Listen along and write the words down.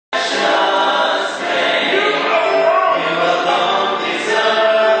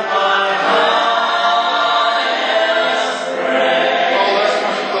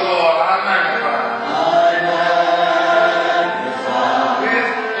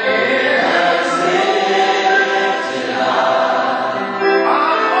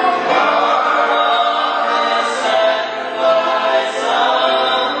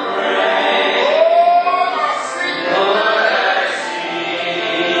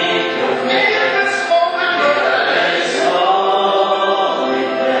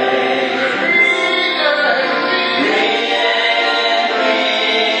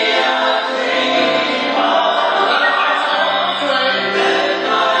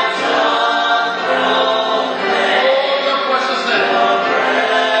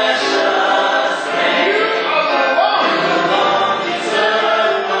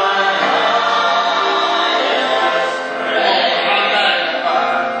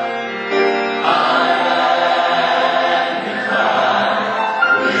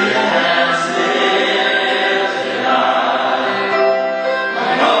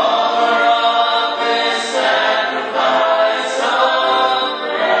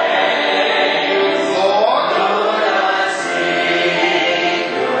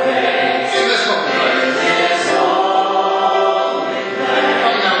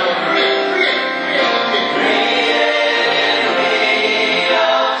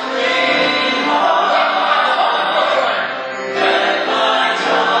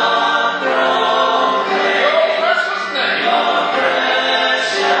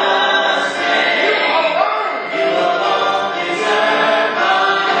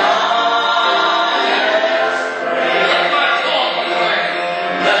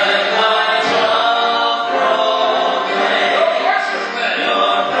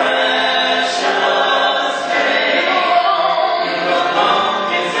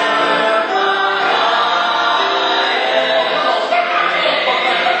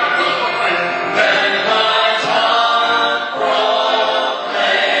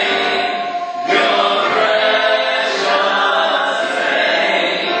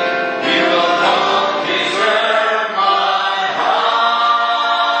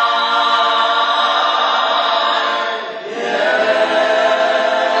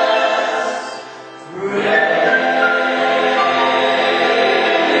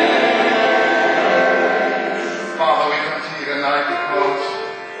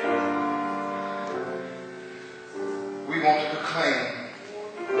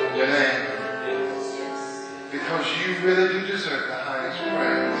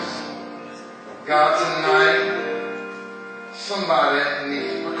God, tonight, somebody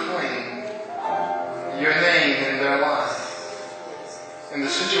needs to proclaim your name in their life, in the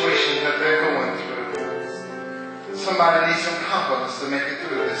situation that they're going through. Somebody needs some confidence to make it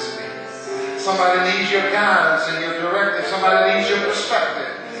through this week. Somebody needs your guidance and your directive. Somebody needs your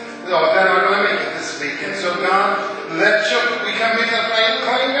perspective. That are going to make it this week. And so, God, we come here to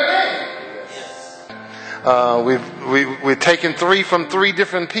claim your name. We've taken 3 from 3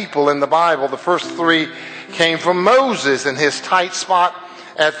 different people in the Bible. The first 3 came from Moses in his tight spot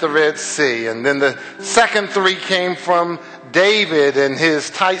at the Red Sea. And then the second 3 came from David in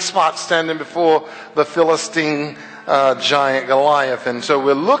his tight spot standing before the Philistine giant Goliath. And so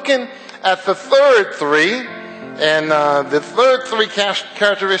we're looking at the third 3. And the third 3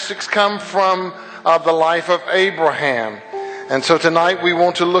 characteristics come from the life of Abraham. And so tonight we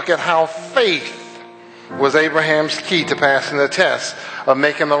want to look at how faith was Abraham's key to passing the test of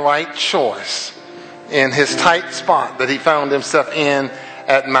making the right choice in his tight spot that he found himself in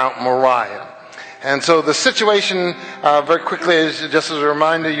at Mount Moriah. And so the situation, very quickly, just as a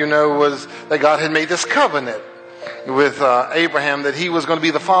reminder, was that God had made this covenant with Abraham that he was going to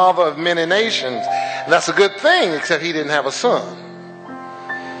be the father of many nations. And that's a good thing, except he didn't have a son.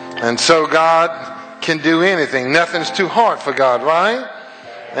 And so God can do anything. Nothing's too hard for God, right?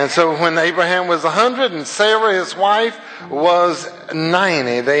 And so when Abraham was 100 and Sarah, his wife, was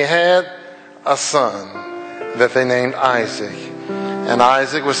 90, they had a son that they named Isaac. And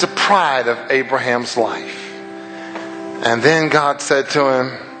Isaac was the pride of Abraham's life. And then God said to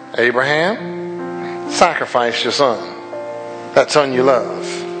him, Abraham, sacrifice your son, that son you love,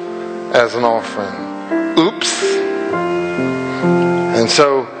 as an offering. Oops. And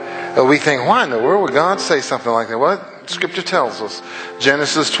so we think, why in the world would God say something like that? Well, Scripture tells us.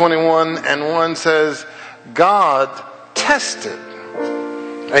 Genesis 21:1 says, God tested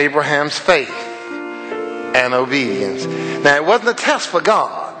Abraham's faith and obedience. Now, it wasn't a test for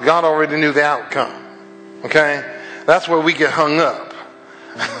God. God already knew the outcome. Okay? That's where we get hung up.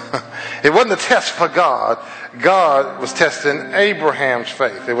 It wasn't a test for God. God was testing Abraham's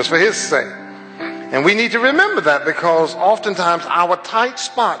faith. It was for his sake. And we need to remember that, because oftentimes our tight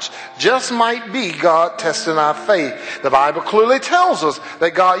spots just might be God testing our faith. The Bible clearly tells us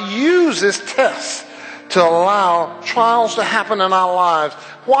that God uses tests to allow trials to happen in our lives.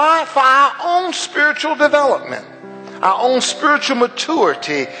 Why? For our own spiritual development, our own spiritual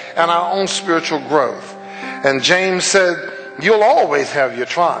maturity, and our own spiritual growth. And James said, you'll always have your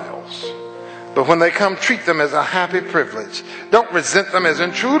trials. But when they come, treat them as a happy privilege. Don't resent them as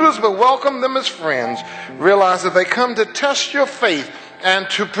intruders, but welcome them as friends. Realize that they come to test your faith and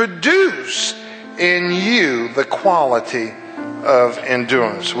to produce in you the quality of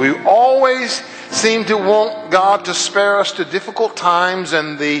endurance. We always seem to want God to spare us the difficult times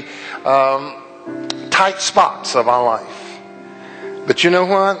and the tight spots of our life. But you know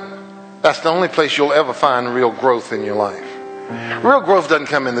what? That's the only place you'll ever find real growth in your life. Real growth doesn't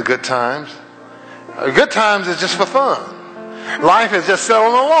come in the good times. Good times is just for fun. Life is just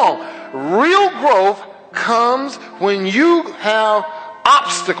sailing along. Real growth comes when you have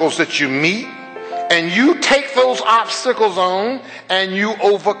obstacles that you meet, and you take those obstacles on and you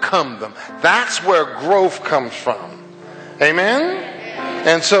overcome them. That's where growth comes from. Amen?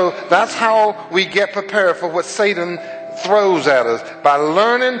 And so that's how we get prepared for what Satan throws at us, by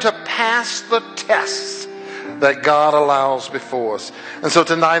learning to pass the tests that God allows before us. And so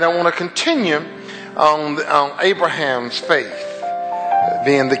tonight I want to continue on Abraham's faith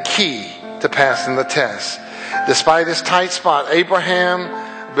being the key to passing the test. Despite his tight spot, Abraham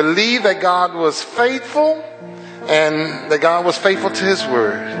believed that God was faithful, and that God was faithful to his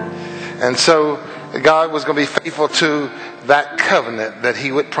word. And so God was going to be faithful to that covenant that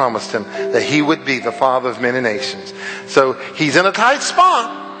he would promised him, that he would be the father of many nations. So he's in a tight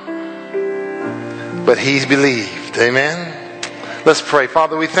spot, but he's believed. Amen. Let's pray.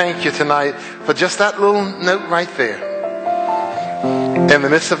 Father, we thank you tonight for just that little note right there. In the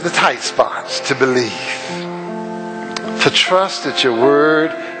midst of the tight spots, to believe, to trust that your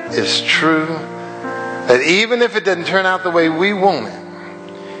word is true, that even if it doesn't turn out the way we want it,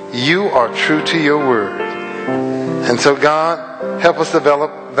 you are true to your word. And so God, help us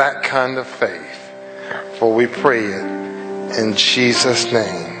develop that kind of faith. For we pray it in Jesus'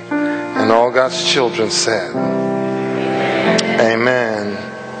 name. And all God's children said, amen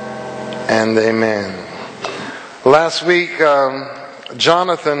and amen. Last week, Deacon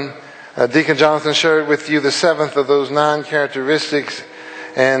Jonathan shared with you the 7th of those 9 characteristics,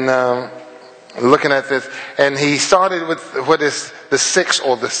 and looking at this, and he started with what is the 6th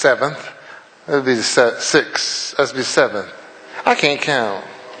or the 7th. It would be the 6th. That's be 7th. I can't count.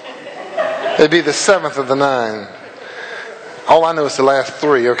 It'd be the seventh of the 9. All I know is the last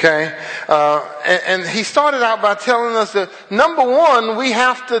 3, okay? And he started out by telling us that, number one, we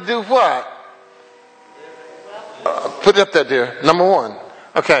have to do what? Put it up there, dear. Number 1.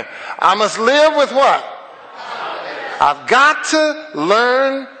 Okay. I must live with what? I've got to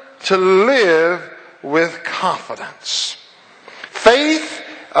learn to live with confidence. Faith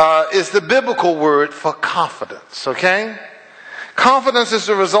is the biblical word for confidence, okay? Confidence is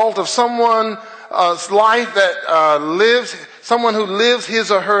the result of someone's life that someone who lives his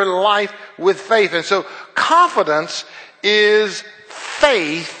or her life with faith. And so confidence is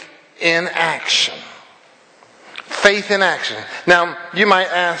faith in action. Faith in action. Now, you might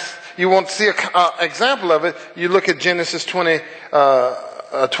ask, you want to see an example of it, you look at Genesis 22,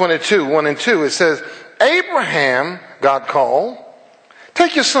 1 and 2. It says, Abraham, God called,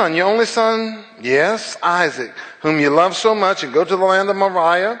 take your son, your only son, yes, Isaac, whom you love so much, and go to the land of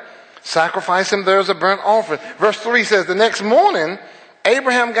Moriah, sacrifice him there as a burnt offering. Verse 3 says, the next morning,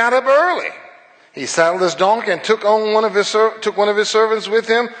 Abraham got up early. He saddled his donkey and took one of his servants with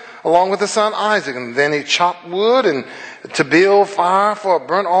him, along with his son Isaac. And then he chopped wood and to build fire for a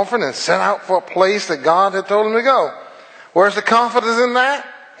burnt offering and set out for a place that God had told him to go. Where's the confidence in that?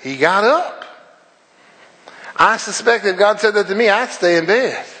 He got up. I suspect if God said that to me, I'd stay in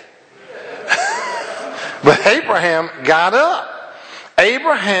bed. But Abraham got up.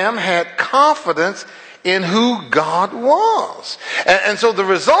 Abraham had confidence in who God was. And so the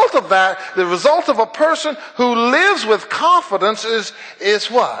result of that, the result of a person who lives with confidence is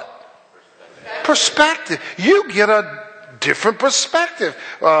what? Perspective. You get a different perspective.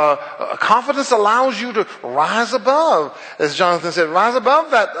 Confidence allows you to rise above, as Jonathan said, rise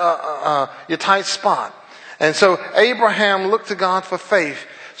above that your tight spot. And so Abraham looked to God for faith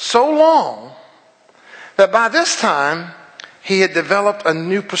so long that by this time he had developed a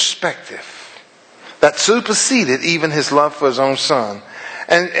new perspective that superseded even his love for his own son.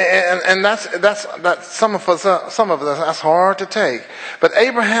 And that's some of us that's hard to take. But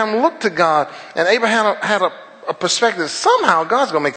Abraham looked to God, and Abraham had a perspective. Somehow God's going to make